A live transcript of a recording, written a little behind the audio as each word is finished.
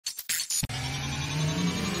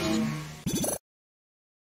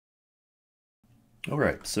All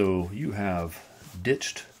right, so you have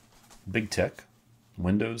ditched big tech,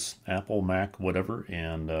 Windows, Apple, Mac, whatever,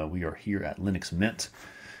 and we are here at Linux Mint.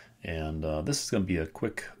 And this is going to be a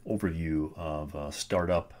quick overview of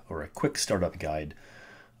startup, or a quick startup guide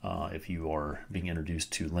if you are being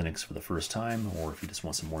introduced to Linux for the first time, or if you just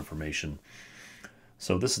want some more information.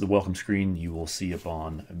 So this is the welcome screen you will see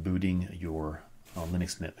upon booting your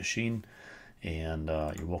Linux Mint machine, and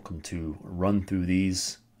you're welcome to run through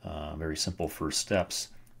these very simple first steps,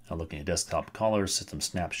 looking at desktop callers, system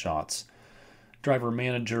snapshots, driver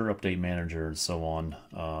manager, update manager, and so on.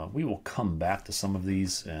 We will come back to some of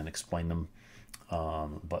these and explain them,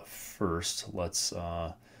 but first we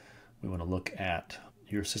want to look at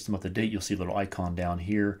your system up to date. You'll see a little icon down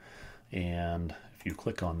here, and if you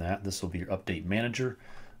click on that, this will be your update manager.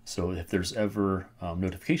 So if there's ever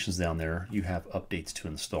notifications down there, you have updates to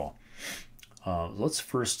install. Let's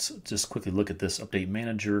first just quickly look at this update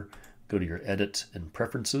manager. Go to your edit and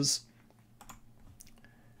preferences,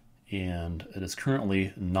 and it is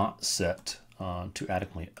currently not set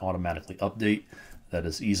to automatically update. That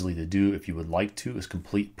is easily to do if you would like to, is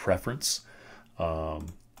complete preference.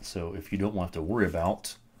 So if you don't want to worry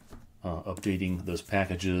about updating those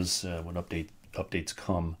packages when updates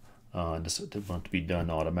come, just want to be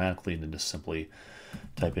done automatically, then just simply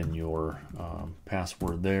type in your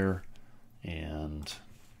password there and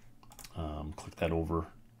click that over,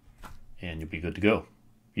 and you'll be good to go.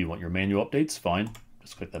 If you want your manual updates, fine.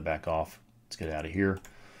 Just click that back off. Let's get out of here.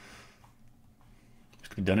 It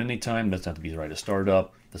can be done anytime. Doesn't have to be right to start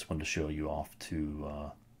up. This one to show you off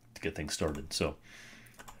to get things started. So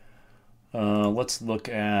let's look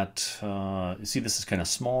at, you see this is kind of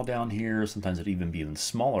small down here. Sometimes it'd even be even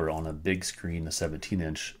smaller on a big screen, a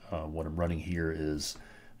 17-inch. What I'm running here is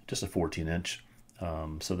just a 14-inch.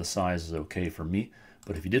 So the size is okay for me.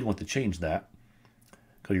 But if you did want to change that,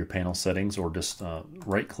 go to your panel settings, or just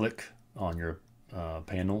right click on your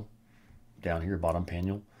panel down here, bottom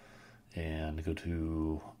panel, and go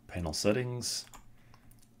to panel settings,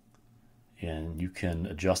 and you can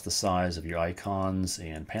adjust the size of your icons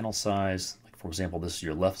and panel size. Like for example, this is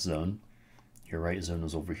your left zone, your right zone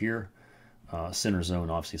is over here, center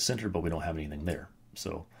zone obviously center, but we don't have anything there.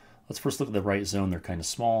 So let's first look at the right zone. They're kind of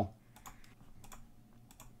small.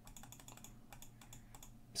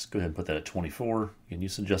 Let's go ahead and put that at 24. You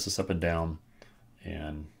can adjust this up and down,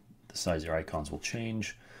 and the size of your icons will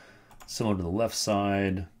change. Similar to the left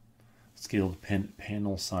side, scale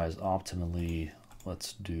panel size optimally.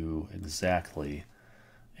 Let's do exactly.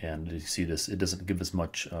 And you see this, it doesn't give as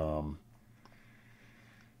much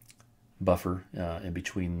buffer in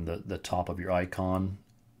between the top of your icon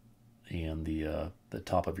and the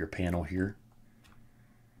top of your panel here.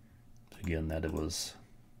 Again, that it was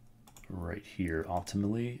right here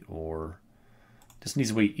optimally, or just an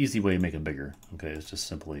easy way to make it bigger. Okay, it's just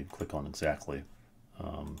simply click on exactly.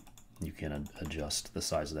 You can adjust the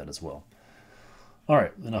size of that as well. All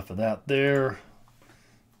right, enough of that there.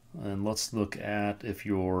 And let's look at if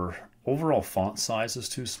your overall font size is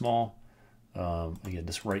too small. Again,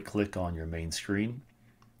 just right click on your main screen,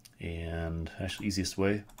 and actually easiest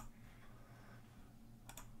way,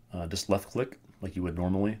 just left click like you would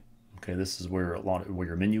normally. Okay, this is where where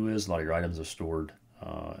your menu is. A lot of your items are stored,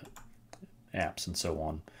 apps and so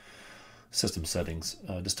on. System settings.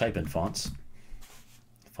 Just type in fonts,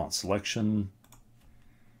 font selection.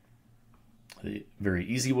 The very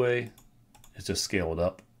easy way is just scale it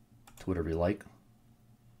up to whatever you like.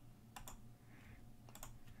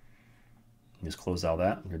 Just close out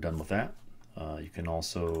that, and you're done with that. You can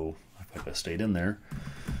also, if I stayed in there,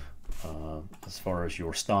 as far as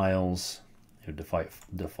your styles, your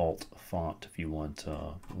default font, if you want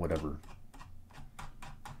whatever,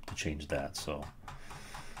 to change that. So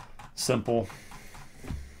simple.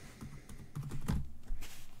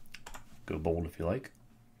 Go bold if you like.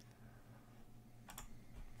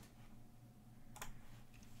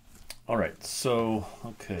 All right, so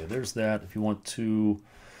okay, there's that. If you want to,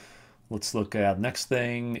 let's look at next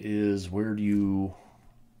thing is, where do you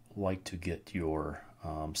like to get your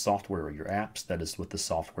software or your apps? That is with the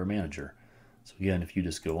software manager. So again, if you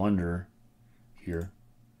just go under here,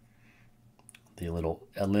 the little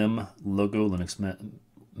LM logo, Linux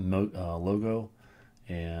logo,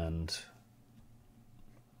 and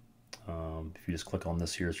if you just click on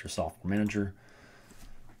this here, it's your software manager.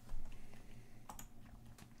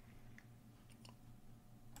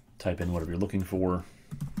 Type in whatever you're looking for.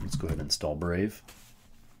 Let's go ahead and install Brave.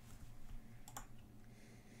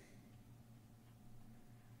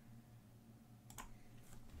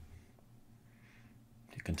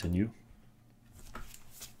 Continue.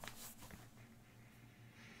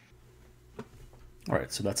 All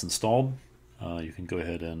right, so that's installed. You can go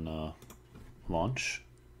ahead and launch.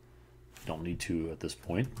 You don't need to at this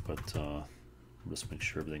point, but just make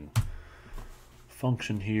sure everything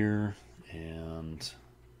function here, and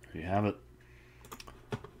there you have it.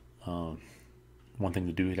 One thing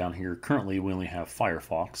to do down here, currently we only have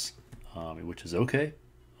Firefox, which is okay.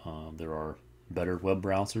 There are better web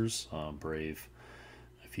browsers. Brave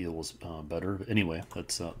I feel was better. But anyway,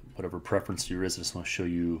 that's whatever preference there is. I just want to show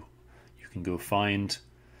you, you can go find,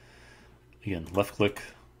 again, left click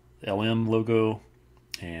LM logo,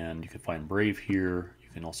 and you can find Brave here. You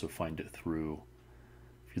can also find it through,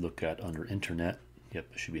 if you look at under Internet, yep,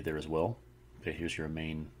 it should be there as well. Okay, here's your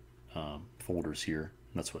main folders here.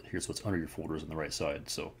 And here's what's under your folders on the right side.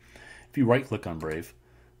 So if you right click on Brave,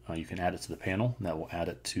 you can add it to the panel, and that will add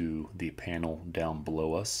it to the panel down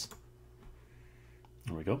below us.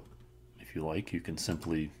 There we go. If you like, you can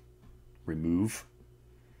simply remove,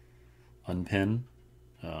 unpin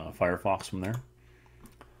Firefox from there.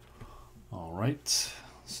 All right,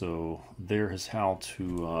 so there is how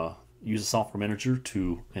to use a software manager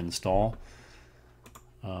to install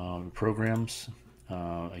programs.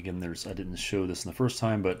 Again, I didn't show this in the first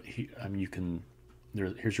time, but you can.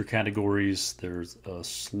 Here's your categories. There's a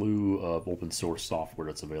slew of open source software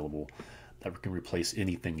that's available that can replace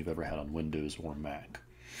anything you've ever had on Windows or Mac.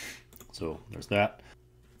 So there's that.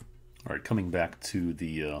 All right, coming back to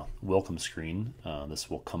the welcome screen, this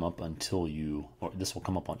will come up this will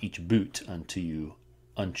come up on each boot until you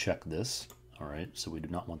uncheck this. All right, so we do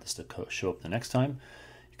not want this to show up the next time.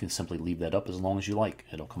 You can simply leave that up as long as you like.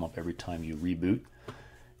 It'll come up every time you reboot.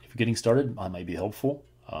 If you're getting started, I might be helpful.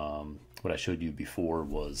 What I showed you before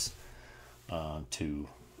was to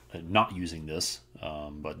not using this,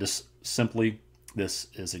 but this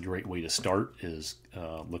is a great way to start. Is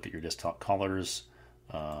look at your desktop colors.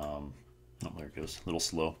 Oh, there it goes, a little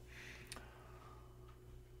slow.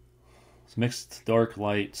 It's mixed, dark,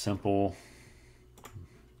 light, simple.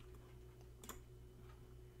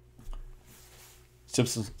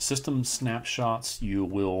 System snapshots, you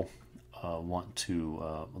will want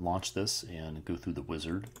to launch this and go through the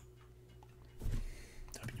wizard.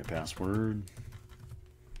 Type in your password.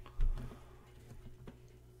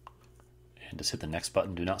 And just hit the next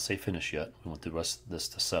button. Do not say finish yet. We want the rest of this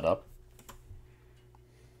to set up.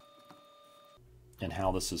 And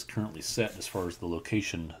how this is currently set as far as the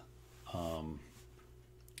location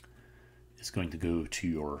is going to go to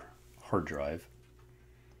your hard drive.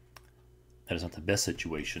 That is not the best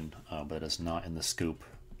situation, but that is not in the scope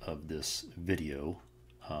of this video.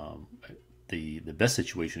 The best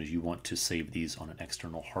situation is you want to save these on an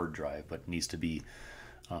external hard drive, but it needs to be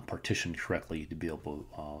partitioned correctly to be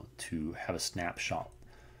able to have a snapshot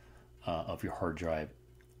of your hard drive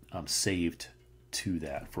saved to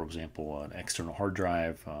that. For example, an external hard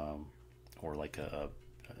drive or like a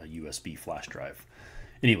USB flash drive.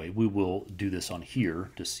 Anyway, we will do this on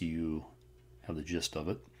here just so you have the gist of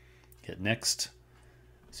it. Hit next.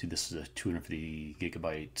 See, this is a 250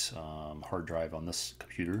 gigabyte hard drive on this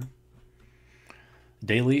computer.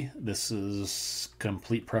 Daily, this is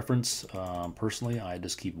complete preference. Personally, I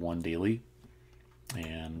just keep one daily,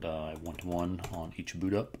 and 1-to-1 on each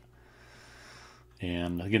boot up.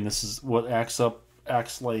 And again, this is what acts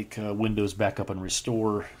like Windows backup and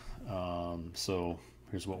restore. So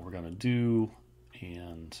here's what we're going to do,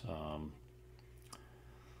 and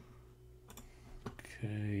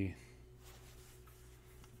okay.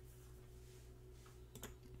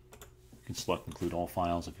 You can select include all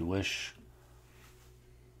files if you wish,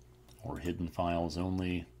 or hidden files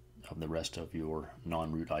only of the rest of your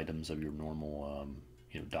non-root items of your normal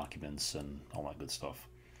documents and all that good stuff.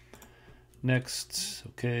 Next,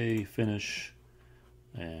 okay, finish,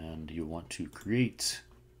 and you want to create.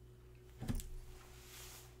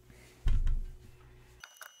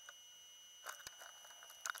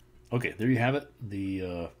 Okay, there you have it.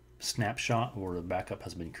 The snapshot or the backup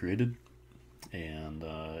has been created, and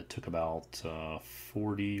it took about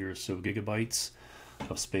 40 or so gigabytes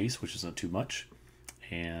of space, which isn't too much.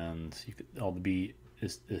 And you could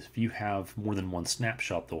if you have more than one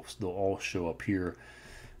snapshot, they'll all show up here.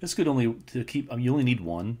 It's good only to keep. You only need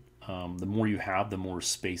one. The more you have, the more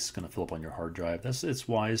space is going to fill up on your hard drive. It's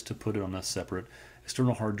wise to put it on a separate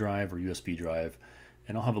external hard drive or USB drive.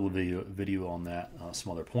 And I'll have a video on that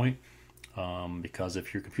some other point. Because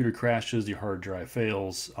if your computer crashes, your hard drive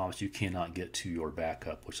fails, obviously you cannot get to your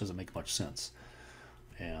backup, which doesn't make much sense.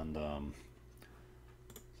 And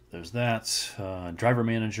there's that. Driver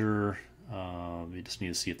manager, you just need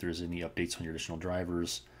to see if there's any updates on your additional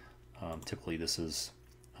drivers. Typically this is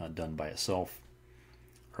done by itself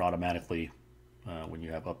or automatically when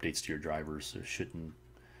you have updates to your drivers.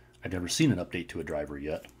 I've never seen an update to a driver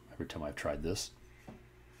yet. I've every time I've tried this.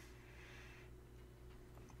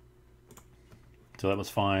 So that was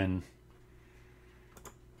fine.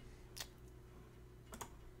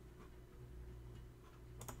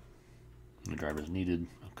 The driver is needed.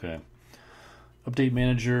 Okay. Update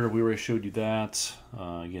manager, we already showed you that.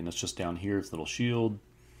 Again, it's just down here. It's a little shield.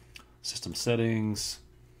 System settings.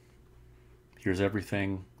 Here's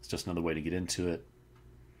everything. It's just another way to get into it.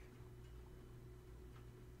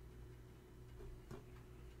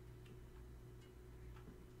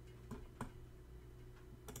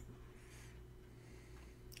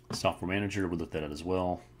 Software manager, we looked at it as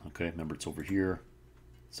well. Okay, remember it's over here.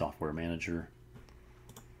 Software manager.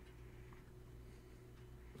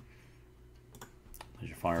 There's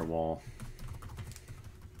your firewall.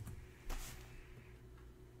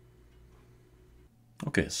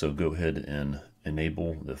 Okay, so go ahead and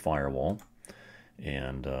enable the firewall.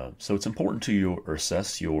 And so it's important to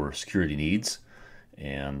assess your security needs.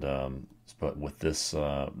 And but with this,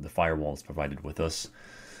 the firewall is provided with us.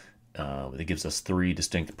 It gives us 3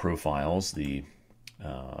 distinct profiles: the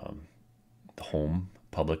home,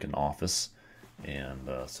 public, and office. And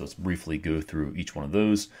so let's briefly go through each one of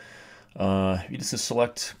those. You just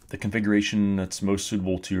select the configuration that's most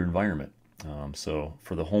suitable to your environment. So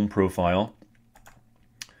for the home profile,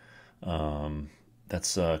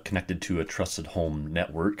 that's connected to a trusted home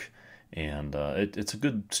network, and it's a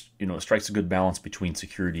good, it strikes a good balance between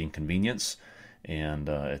security and convenience, and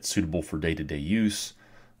it's suitable for day-to-day use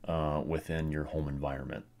within your home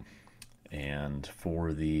environment. And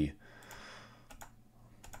for the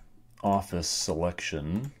office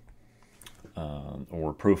selection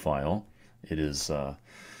or profile, it's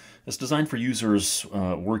designed for users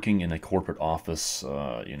working in a corporate office,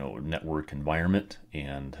 network environment,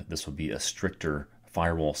 and this will be a stricter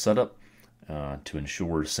firewall setup to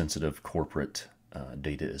ensure sensitive corporate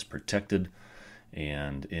data is protected.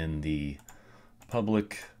 And in the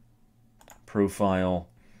public profile,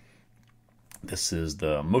 this is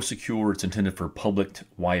the most secure. It's intended for public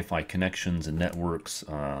Wi-Fi connections and networks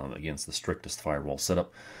against the strictest firewall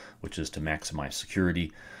setup, which is to maximize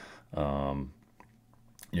security.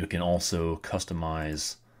 You can also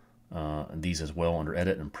customize these as well under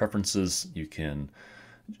Edit and Preferences. You can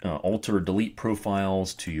alter or delete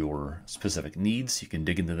profiles to your specific needs. You can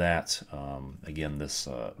dig into that. Again, this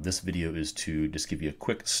video is to just give you a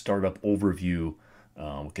quick startup overview.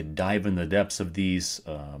 We could dive in the depths of these,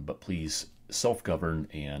 but please self-govern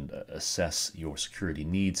and assess your security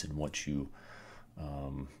needs and what you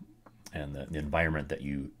and the environment that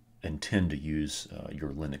you intend to use your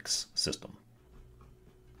Linux system.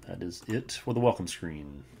 That is it for the welcome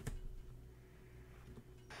screen.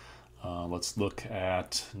 Let's look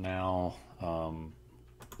at now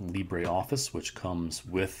Libre Office, which comes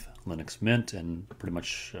with Linux Mint and pretty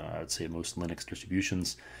much I'd say most Linux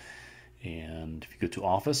distributions. And if you go to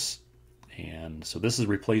Office, and so this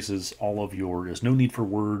replaces all of your, there's no need for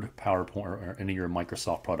Word, PowerPoint, or any of your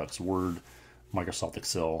Microsoft products, Word, Microsoft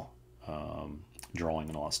Excel, drawing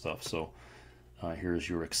and all that stuff. So here's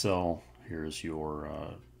your Excel, here's your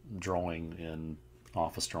drawing in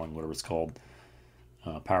Office drawing, whatever it's called,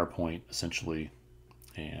 PowerPoint essentially,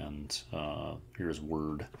 and here's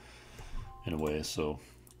Word in a way. So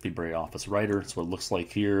Libre Office Writer, that's what it looks like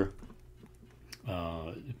here.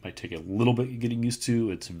 It might take a little bit getting used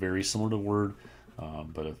to. It's very similar to Word,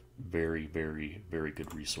 but a very, very, very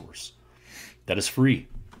good resource. That is free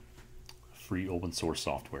open source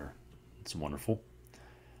software. It's wonderful.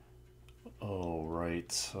 All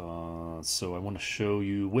right, so I want to show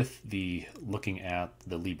you with looking at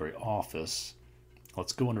the Libre Office.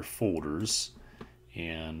 Let's go under folders,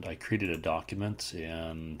 and I created a document,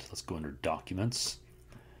 and let's go under documents.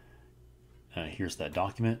 Here's that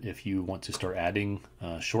document. If you want to start adding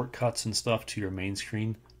shortcuts and stuff to your main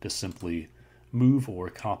screen, just simply move or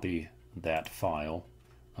copy that file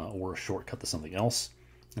or a shortcut to something else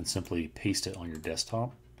and simply paste it on your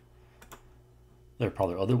desktop. There are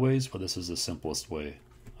probably other ways, but this is the simplest way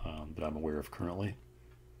that I'm aware of currently.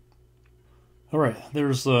 All right,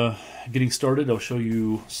 there's getting started. I'll show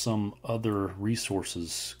you some other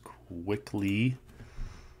resources quickly.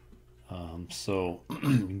 So you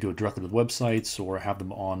can go directly to the websites or have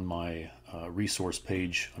them on my resource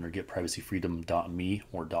page under getprivacyfreedom.me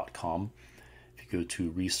or .com. If you go to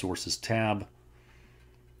Resources tab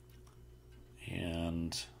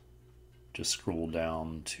and just scroll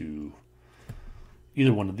down to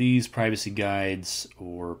either one of these, Privacy Guides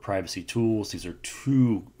or Privacy Tools. These are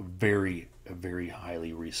 2 very, very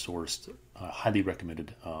highly resourced, highly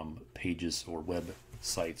recommended pages or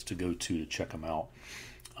websites to go to check them out.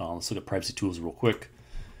 Let's look at Privacy Tools real quick.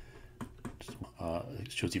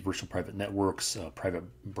 It shows you virtual private networks, private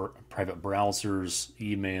browsers,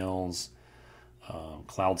 emails,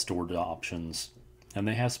 cloud storage options, and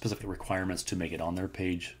they have specific requirements to make it on their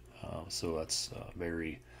page. So that's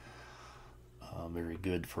very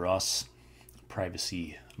good for us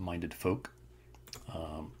privacy-minded folk.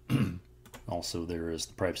 Also, there is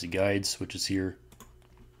the privacy guides, which is here.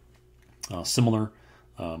 Similar,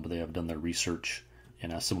 but they have done their research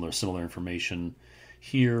and have similar information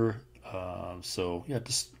here. So yeah,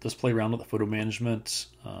 just play around with the photo management,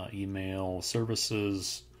 email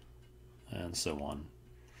services, and so on.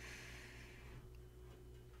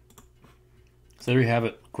 So there you have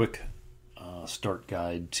it. Quick start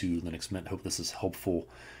guide to Linux Mint. Hope this is helpful,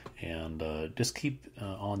 and just keep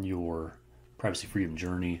on your privacy freedom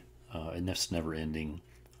journey, and it's never ending.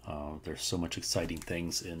 There's so much exciting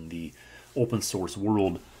things in the open source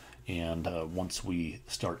world, and once we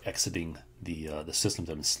start exiting the systems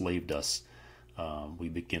that enslaved us, we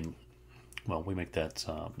make that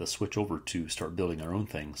the switch over to start building our own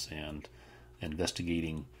things and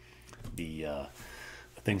investigating the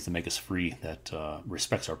things that make us free, that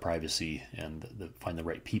respects our privacy, and find the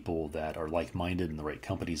right people that are like-minded, and the right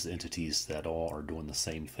companies, the entities that all are doing the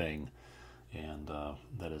same thing. And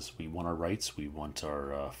that is, we want our rights, we want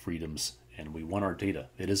our freedoms, and we want our data.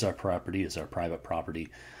 It is our property, it's our private property,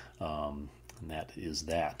 and that is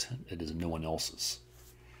that. It is no one else's.